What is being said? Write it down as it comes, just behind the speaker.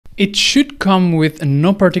It should come with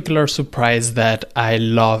no particular surprise that I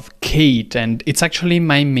love Kate, and it's actually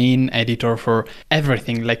my main editor for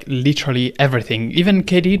everything, like literally everything, even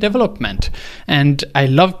KDE development. And I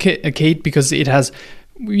love Kate because it has,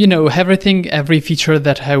 everything, every feature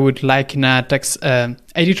that I would like in a text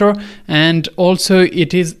editor, and also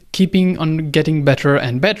it is keeping on getting better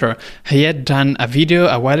and better. I had done a video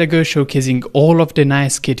a while ago showcasing all of the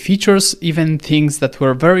nice Kate features, even things that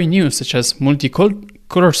were very new, such as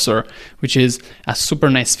multi-cursor, which is a super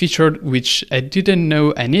nice feature which I didn't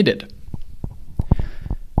know I needed.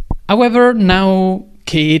 However, now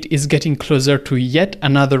Kate is getting closer to yet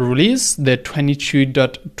another release, the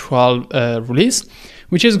 22.12 release,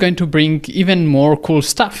 which is going to bring even more cool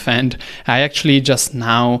stuff. And I actually just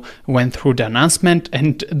now went through the announcement,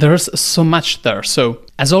 and there's so much there. So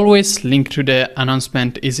as always, link to the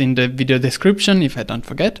announcement is in the video description if I don't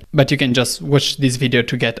forget, but you can just watch this video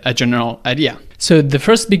to get a general idea. So the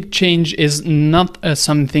first big change is not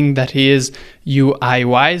something that is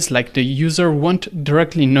UI-wise, like the user won't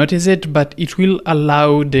directly notice it, but it will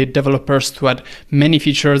allow the developers to add many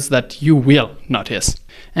features that you will notice.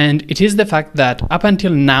 And it is the fact that up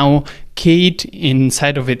until now, Kate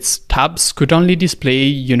inside of its tabs could only display,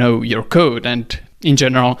 your code and in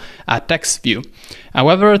general a text view.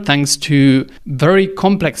 However, thanks to very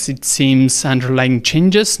complex, it seems, underlying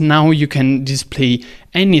changes, now you can display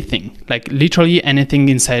anything, like literally anything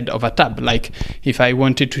inside of a tab. Like if I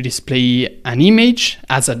wanted to display an image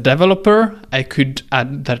as a developer, I could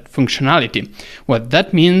add that functionality. What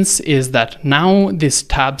that means is that now these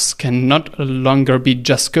tabs can not longer be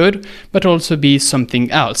just code, but also be something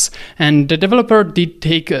else. And the developer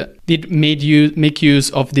did make use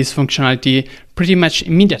of this functionality pretty much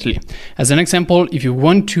immediately. As an example, if you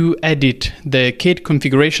want to edit the Kate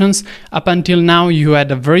configurations, up until now you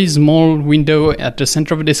had a very small window at the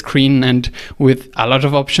center of the screen and with a lot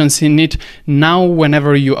of options in it. Now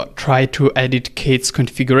whenever you try to edit Kate's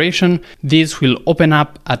configuration, this will open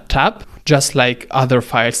up a tab just like other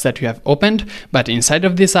files that you have opened, but inside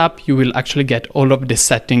of this app you will actually get all of the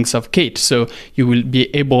settings of Kate, so you will be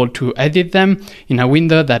able to edit them in a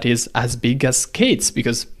window that is as big as Kate's,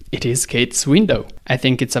 because it is Kate's window. I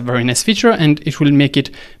think it's a very nice feature, and it will make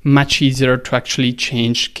it much easier to actually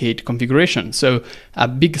change Kate configuration, so a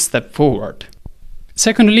big step forward.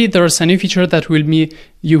 Secondly, there's a new feature that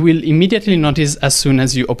you will immediately notice as soon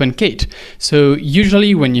as you open Kate. So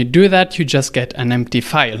usually when you do that, you just get an empty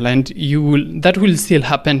file, and that will still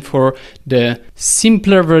happen for the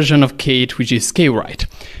simpler version of Kate, which is kwrite.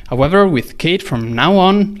 However, with Kate from now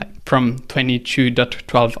on, from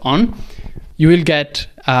 22.12 on, you will get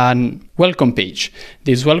a welcome page.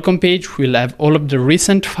 This welcome page will have all of the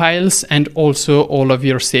recent files and also all of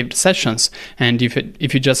your saved sessions. And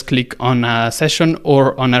if you just click on a session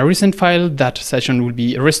or on a recent file, that session will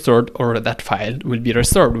be restored, or that file will be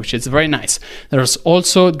restored, which is very nice. There's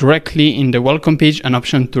also directly in the welcome page an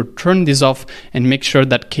option to turn this off and make sure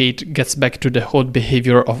that Kate gets back to the old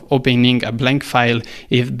behavior of opening a blank file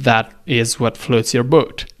if that is what floats your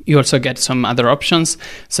boat. You also get some other options,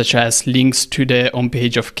 such as links to the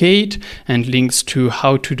homepage of Kate and links to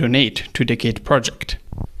how to donate to the Kate project.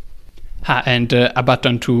 And a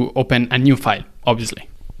button to open a new file, obviously.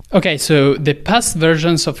 Okay, so the past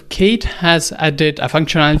versions of Kate has added a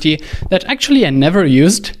functionality that actually I never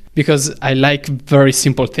used because I like very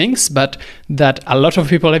simple things, but that a lot of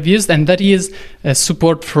people have used, and that is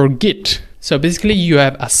support for Git. So basically you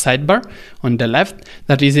have a sidebar on the left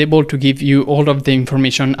that is able to give you all of the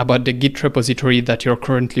information about the Git repository that you're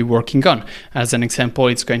currently working on. As an example,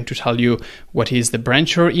 it's going to tell you what is the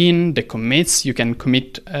branch you're in, the commits. You can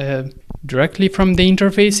commit directly from the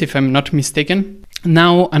interface, if I'm not mistaken.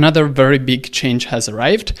 Now another very big change has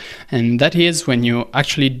arrived, and that is when you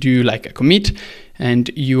actually do like a commit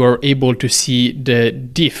and you are able to see the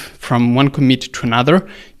diff from one commit to another,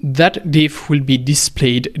 that diff will be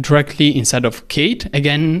displayed directly inside of Kate,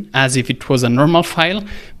 again as if it was a normal file,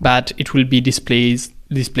 but it will be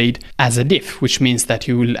displayed as a diff, which means that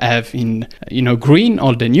you will have in green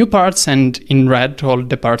all the new parts and in red all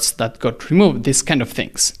the parts that got removed, these kind of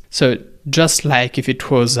things. So just like if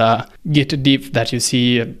it was a Git diff that you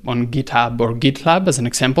see on GitHub or GitLab as an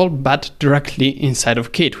example, but directly inside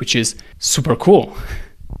of Kate, which is super cool.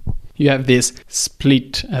 You have this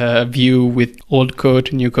split view with old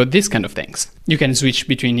code, new code, these kind of things. You can switch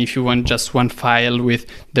between if you want just one file with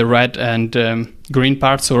the red and green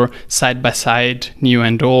parts, or side by side, new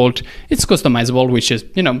and old. It's customizable, which is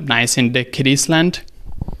nice in the kiddies land.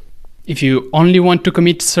 If you only want to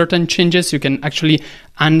commit certain changes, you can actually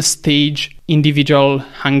unstage individual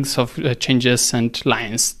hunks of changes and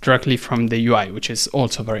lines directly from the UI, which is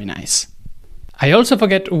also very nice. I also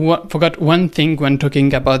forgot one thing when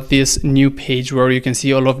talking about this new page where you can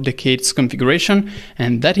see all of the Kate's configuration,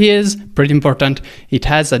 and that is pretty important. It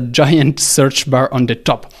has a giant search bar on the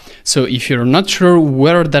top. So if you're not sure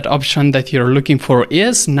where that option that you're looking for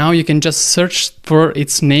is, now you can just search for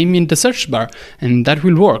its name in the search bar, and that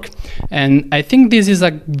will work. And I think this is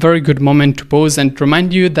a very good moment to pause and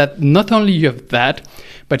remind you that not only you have that,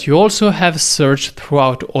 but you also have search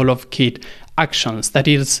throughout all of Kate actions. That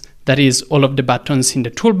is all of the buttons in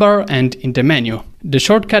the toolbar and in the menu. The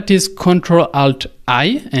shortcut is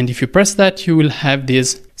Ctrl-Alt-I, and if you press that, you will have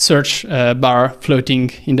this search bar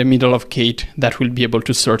floating in the middle of Kate that will be able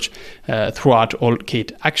to search throughout all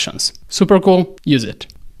Kate actions. Super cool, use it.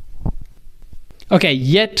 Okay,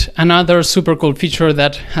 yet another super cool feature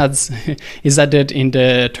that is added in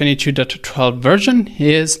the 22.12 version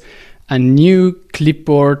is a new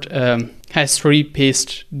clipboard history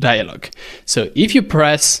paste dialog. So if you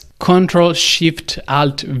press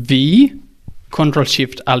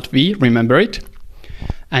Ctrl-Shift-Alt-V, remember it,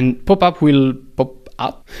 and pop-up will pop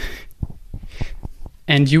up,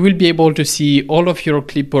 and you will be able to see all of your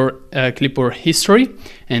clipboard history,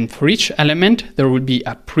 and for each element there will be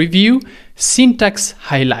a preview, syntax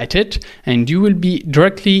highlighted, and you will be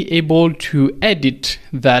directly able to edit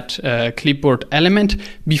that clipboard element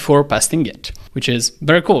before pasting it, which is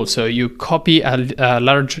very cool. So you copy a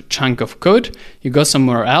large chunk of code, you go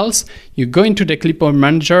somewhere else, you go into the clipboard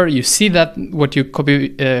manager, you see that what you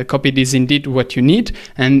copied is indeed what you need,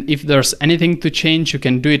 and if there's anything to change, you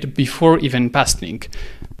can do it before even pasting,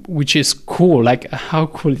 which is cool. Like, how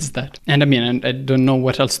cool is that? And I mean, I don't know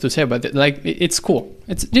what else to say about it. Like, it's cool.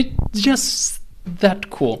 It's just that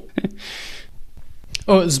cool.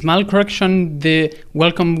 Oh, small correction, the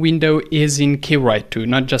welcome window is in Kwrite too,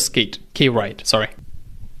 not just Kate. Kwrite, sorry.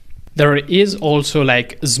 There is also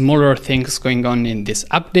like smaller things going on in this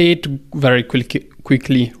update. Very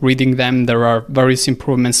quickly reading them, there are various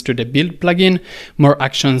improvements to the build plugin. More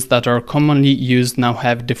actions that are commonly used now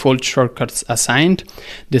have default shortcuts assigned.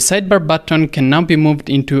 The sidebar button can now be moved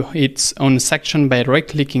into its own section by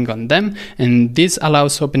right-clicking on them, and this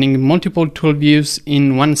allows opening multiple tool views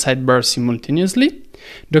in one sidebar simultaneously.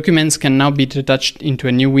 Documents can now be detached into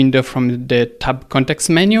a new window from the tab context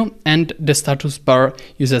menu, and the status bar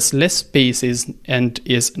uses less spaces and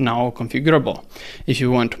is now configurable. If you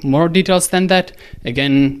want more details than that,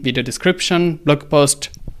 again, video description, blog post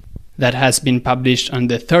that has been published on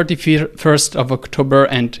the 31st of October,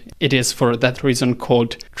 and it is for that reason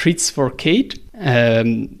called Treats for Kate.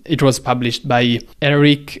 It was published by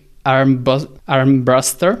Eric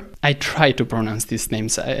Armbruster. I try to pronounce these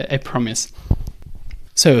names, I promise.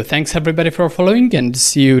 So thanks everybody for following, and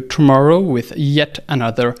see you tomorrow with yet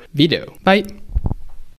another video. Bye!